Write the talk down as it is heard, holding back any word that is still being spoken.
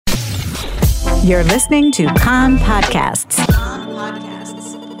You're listening to Kan Podcasts.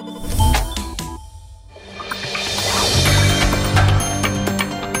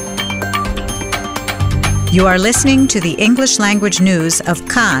 You are listening to the English language news of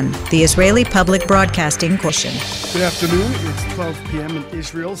Kan, the Israeli Public Broadcasting Corporation. Good afternoon. It's 12 p.m. in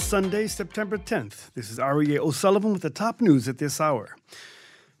Israel, Sunday, September 10th. This is Aryeh O'Sullivan with the top news at this hour.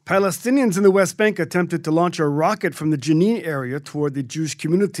 Palestinians in the West Bank attempted to launch a rocket from the Jenin area toward the Jewish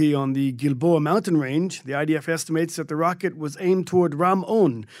community on the Gilboa mountain range. The IDF estimates that the rocket was aimed toward Ram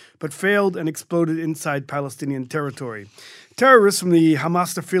On, but failed and exploded inside Palestinian territory. Terrorists from the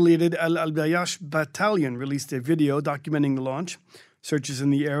Hamas-affiliated Al-Bayash battalion released a video documenting the launch. Searches in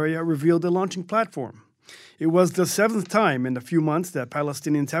the area revealed the launching platform. It was the seventh time in a few months that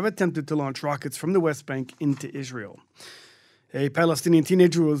Palestinians have attempted to launch rockets from the West Bank into Israel. A Palestinian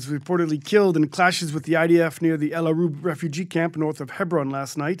teenager was reportedly killed in clashes with the IDF near the El Arub refugee camp north of Hebron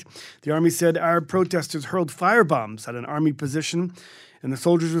last night. The army said Arab protesters hurled firebombs at an army position, and the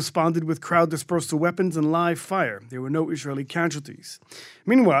soldiers responded with crowd dispersal weapons and live fire. There were no Israeli casualties.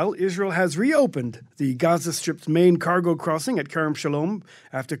 Meanwhile, Israel has reopened the Gaza Strip's main cargo crossing at Kerem Shalom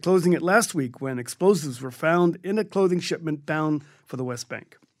after closing it last week when explosives were found in a clothing shipment bound for the West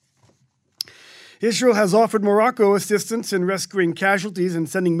Bank. Israel has offered Morocco assistance in rescuing casualties and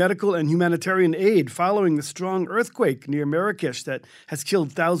sending medical and humanitarian aid following the strong earthquake near Marrakesh that has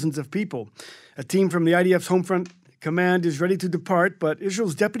killed thousands of people. A team from the IDF's Homefront Command is ready to depart, but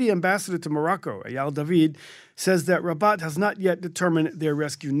Israel's deputy ambassador to Morocco, Eyal David, says that Rabat has not yet determined their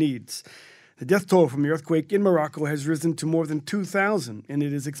rescue needs. The death toll from the earthquake in Morocco has risen to more than 2,000, and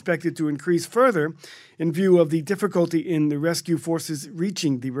it is expected to increase further in view of the difficulty in the rescue forces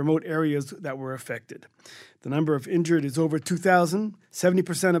reaching the remote areas that were affected. The number of injured is over 2,000,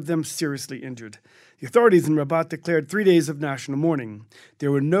 70% of them seriously injured. The authorities in Rabat declared 3 days of national mourning.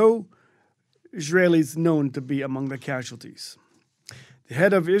 There were no Israelis known to be among the casualties. The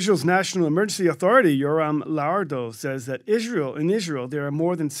head of Israel's National Emergency Authority, Yoram Lardo, says that in Israel, there are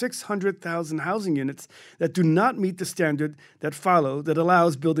more than 600,000 housing units that do not meet the standard that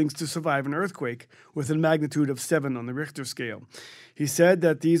allows buildings to survive an earthquake with a magnitude of 7 on the Richter scale. He said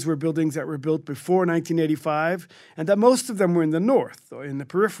that these were buildings that were built before 1985 and that most of them were in the north, in the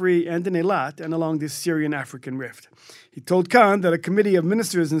periphery, and in Eilat and along the Syrian-African rift. He told Kan that a committee of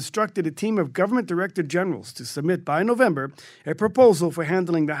ministers instructed a team of government director generals to submit by November a proposal for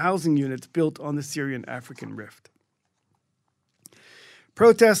handling the housing units built on the Syrian-African rift.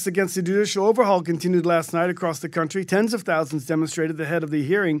 Protests against the judicial overhaul continued last night across the country. Tens of thousands demonstrated ahead of the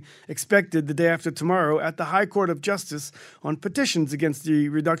hearing expected the day after tomorrow at the High Court of Justice on petitions against the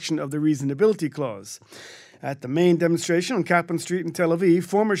reduction of the reasonability clause. At the main demonstration on Kaplan Street in Tel Aviv,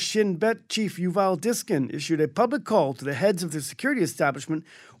 former Shin Bet chief Yuval Diskin issued a public call to the heads of the security establishment,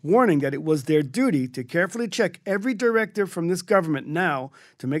 warning that it was their duty to carefully check every directive from this government now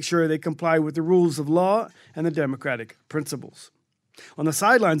to make sure they comply with the rules of law and the democratic principles. On the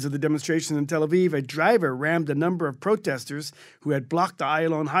sidelines of the demonstration in Tel Aviv, a driver rammed a number of protesters who had blocked the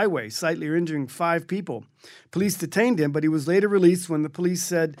Ayalon highway, slightly injuring 5 people. Police detained him, but he was later released when the police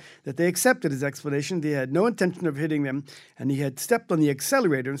said that they accepted his explanation. They had no intention of hitting them, and he had stepped on the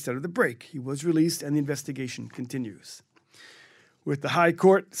accelerator instead of the brake. He was released, and the investigation continues. With the High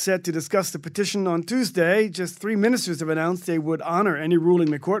Court set to discuss the petition on Tuesday, just 3 ministers have announced they would honor any ruling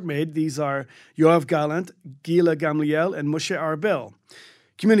the court made. These are Yoav Gallant, Gila Gamliel, and Moshe Arbel.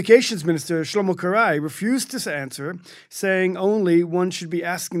 Communications Minister Shlomo Karai refused to answer, saying only one should be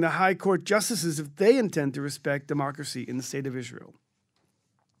asking the High Court justices if they intend to respect democracy in the state of Israel.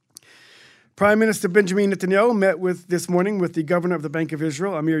 Prime Minister Benjamin Netanyahu met this morning with the governor of the Bank of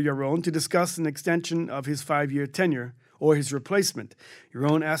Israel, Amir Yaron, to discuss an extension of his 5-year tenure or his replacement.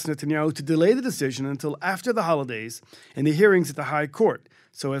 Yaron asked Netanyahu to delay the decision until after the holidays and the hearings at the High Court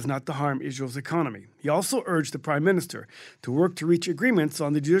so as not to harm Israel's economy. He also urged the prime minister to work to reach agreements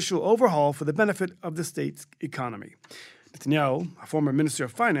on the judicial overhaul for the benefit of the state's economy. Netanyahu, a former minister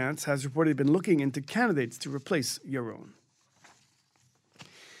of finance, has reportedly been looking into candidates to replace Yaron.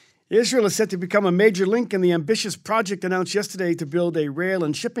 Israel is set to become a major link in the ambitious project announced yesterday to build a rail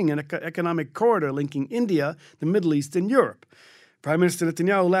and shipping and economic corridor linking India, the Middle East, and Europe. Prime Minister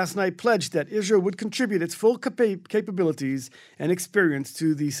Netanyahu last night pledged that Israel would contribute its full capabilities and experience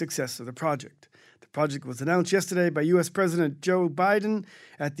to the success of the project. The project was announced yesterday by U.S. President Joe Biden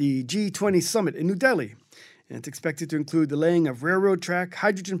at the G20 summit in New Delhi, and it's expected to include the laying of railroad track,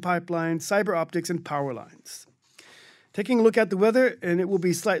 hydrogen pipelines, cyber optics, and power lines. Taking a look at the weather, and it will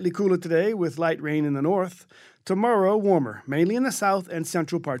be slightly cooler today with light rain in the north. Tomorrow, warmer, mainly in the south and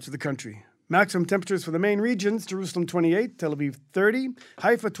central parts of the country. Maximum temperatures for the main regions: Jerusalem 28, Tel Aviv 30,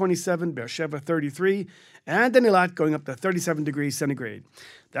 Haifa 27, Beersheba 33, and in Eilat going up to 37 degrees centigrade.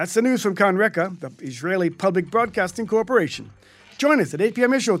 That's the news from Kan Reka, the Israeli Public Broadcasting Corporation. Join us at 8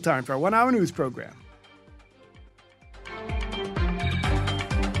 p.m. Israel time for our one-hour news program.